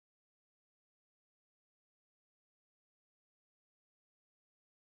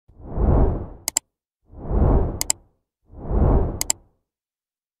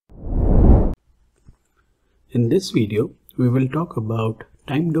In this video, we will talk about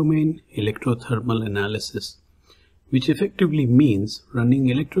time domain electrothermal analysis, which effectively means running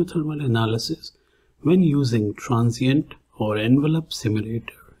electrothermal analysis when using transient or envelope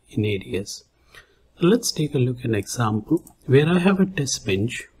simulator in ADS. So let's take a look at an example where I have a test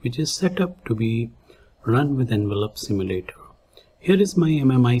bench which is set up to be run with envelope simulator. Here is my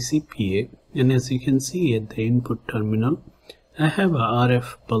MMIC PA, and as you can see at the input terminal, I have a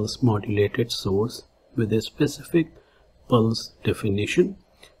RF pulse modulated source with a specific pulse definition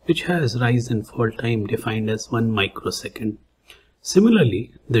which has rise and fall time defined as 1 microsecond.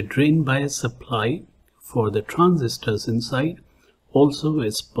 Similarly, the drain bias supply for the transistors inside also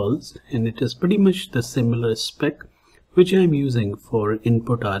is pulsed, and it is pretty much the similar spec which I am using for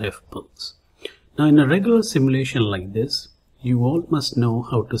input RF pulse. Now in a regular simulation like this, you all must know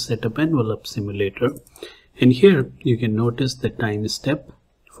how to set up envelope simulator, and here you can notice the time step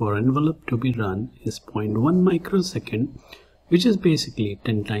for envelope to be run is 0.1 microsecond, which is basically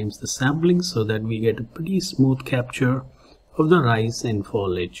 10 times the sampling, so that we get a pretty smooth capture of the rise and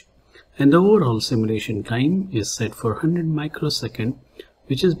fall edge. And the overall simulation time is set for 100 microsecond,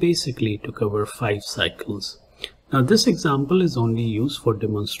 which is basically to cover 5 cycles. Now this example is only used for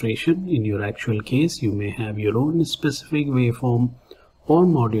demonstration. In your actual case, you may have your own specific waveform or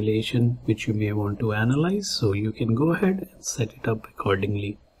modulation which you may want to analyze, so you can go ahead and set it up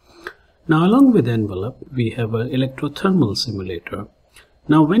accordingly. Now along with envelope, we have an electrothermal simulator.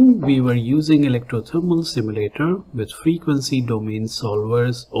 Now when we were using electrothermal simulator with frequency domain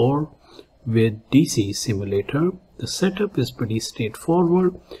solvers or with DC simulator, the setup is pretty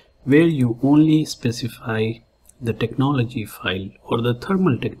straightforward, where you only specify the technology file or the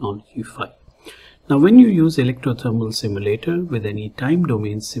thermal technology file. Now when you use electrothermal simulator with any time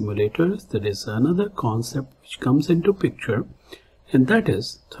domain simulators, there is another concept which comes into picture, and that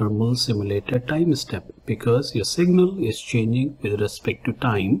is thermal simulator time step, because your signal is changing with respect to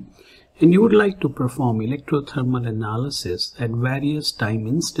time and you would like to perform electrothermal analysis at various time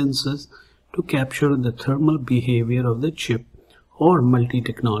instances to capture the thermal behavior of the chip or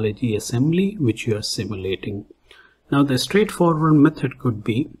multi-technology assembly which you are simulating. Now the straightforward method could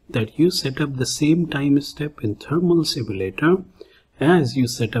be that you set up the same time step in thermal simulator as you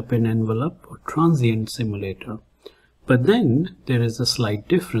set up in envelope or transient simulator. But then there is a slight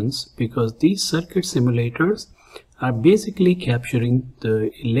difference, because these circuit simulators are basically capturing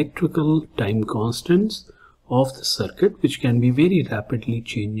the electrical time constants of the circuit, which can be very rapidly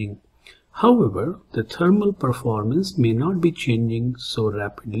changing. However, the thermal performance may not be changing so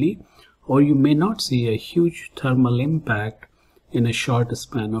rapidly, or you may not see a huge thermal impact in a short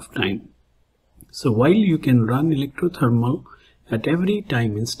span of time. So while you can run electrothermal at every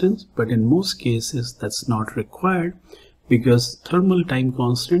time instance, but in most cases that's not required, because thermal time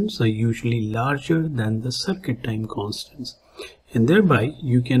constants are usually larger than the circuit time constants, and thereby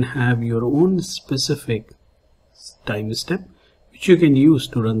you can have your own specific time step which you can use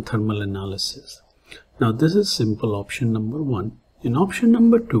to run thermal analysis. Now this is simple option number 1. In option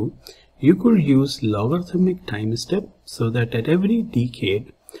number 2, you could use logarithmic time step, so that at every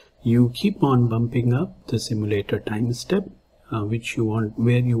decade you keep on bumping up the simulator time step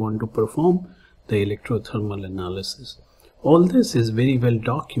where you want to perform the electrothermal analysis. All this is very well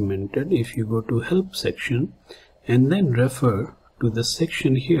documented if you go to help section and then refer to the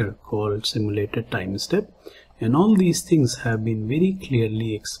section here called simulator time step, and all these things have been very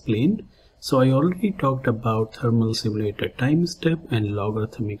clearly explained. So I already talked about thermal simulator time step and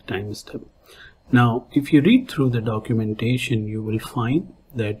logarithmic time step. Now if you read through the documentation, you will find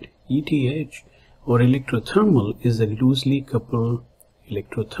that ETH or electrothermal is a loosely coupled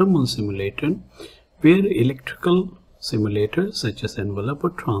electrothermal simulator, where electrical simulators such as envelope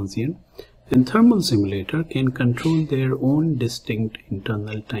or transient and thermal simulator can control their own distinct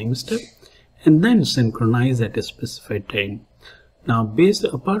internal time step and then synchronize at a specified time. Now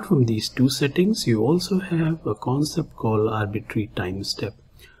apart from these two settings, you also have a concept called arbitrary time step.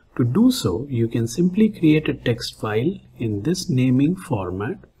 To do so, you can simply create a text file in this naming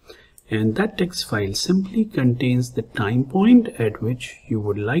format, and that text file simply contains the time point at which you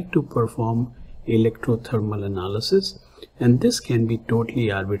would like to perform electrothermal analysis, and this can be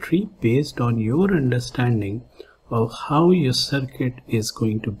totally arbitrary based on your understanding of how your circuit is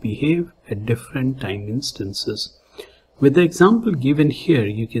going to behave at different time instances. With the example given here,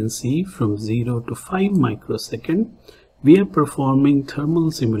 you can see from 0 to 5 microsecond, we are performing thermal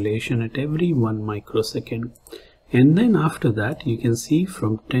simulation at every 1 microsecond. And then after that, you can see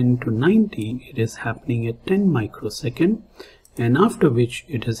from 10 to 90, it is happening at 10 microsecond. And after which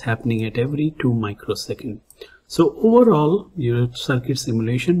it is happening at every 2 microsecond. So overall, your circuit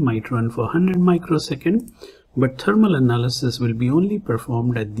simulation might run for 100 microsecond, but thermal analysis will be only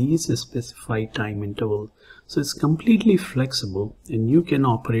performed at these specified time intervals. So it's completely flexible and you can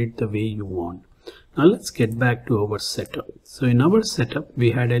operate the way you want. Now let's get back to our setup. So in our setup,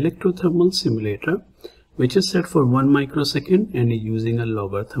 we had Electro-Thermal simulator, which is set for 1 microsecond and is using a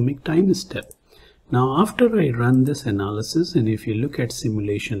logarithmic time step. Now after I run this analysis, and if you look at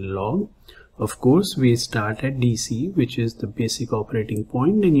simulation log, of course we start at DC, which is the basic operating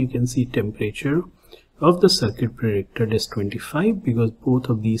point, and you can see temperature of the circuit predicted is 25 because both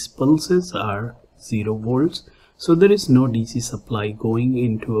of these pulses are 0 volts. So there is no DC supply going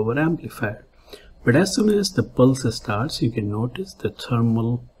into our amplifier. But as soon as the pulse starts, you can notice the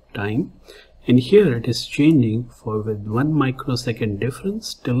thermal time, and here it is changing for with 1 microsecond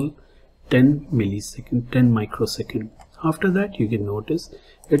difference till 10 microsecond. After that, you can notice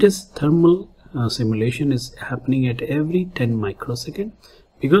it is thermal simulation is happening at every 10 microsecond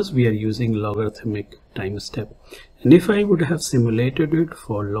because we are using logarithmic time step. And if I would have simulated it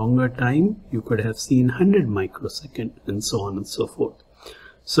for longer time, you could have seen 100 microsecond and so on and so forth.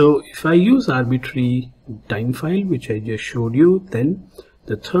 So if I use arbitrary time file, which I just showed you, then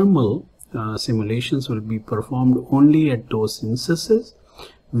the thermal simulations will be performed only at those instances,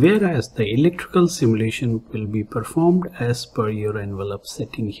 whereas the electrical simulation will be performed as per your envelope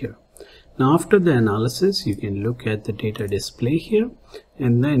setting here. Now after the analysis, you can look at the data display here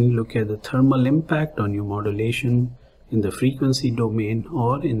and then look at the thermal impact on your modulation in the frequency domain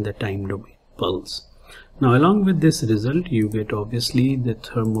or in the time domain pulse. Now along with this result, you get obviously the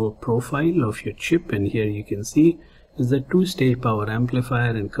thermal profile of your chip, and here you can see is the 2-stage power amplifier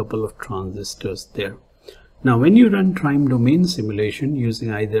and couple of transistors there. Now when you run time domain simulation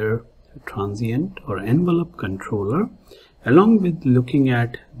using either a transient or envelope controller, along with looking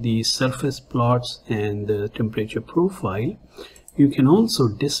at the surface plots and the temperature profile, you can also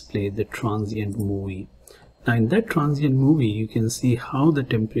display the transient movie. Now in that transient movie, you can see how the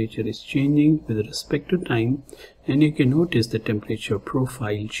temperature is changing with respect to time, and you can notice the temperature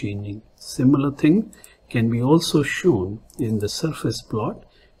profile changing. Similar thing can be also shown in the surface plot.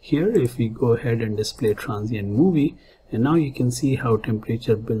 Here if we go ahead and display transient movie, and now you can see how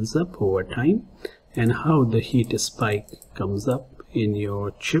temperature builds up over time and how the heat spike comes up in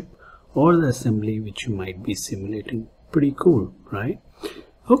your chip or the assembly which you might be simulating. Pretty cool, right?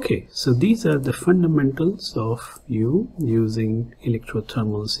 Okay, so these are the fundamentals of you using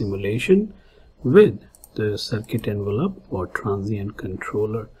electrothermal simulation with the circuit envelope or transient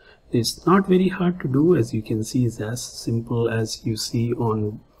controller. It's not very hard to do, as you can see. It's as simple as you see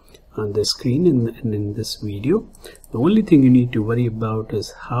on the screen in this video. The only thing you need to worry about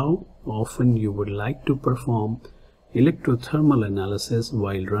is how often you would like to perform electrothermal analysis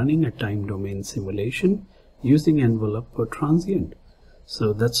while running a time domain simulation using envelope or transient.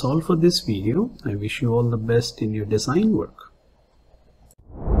 So that's all for this video. I wish you all the best in your design work.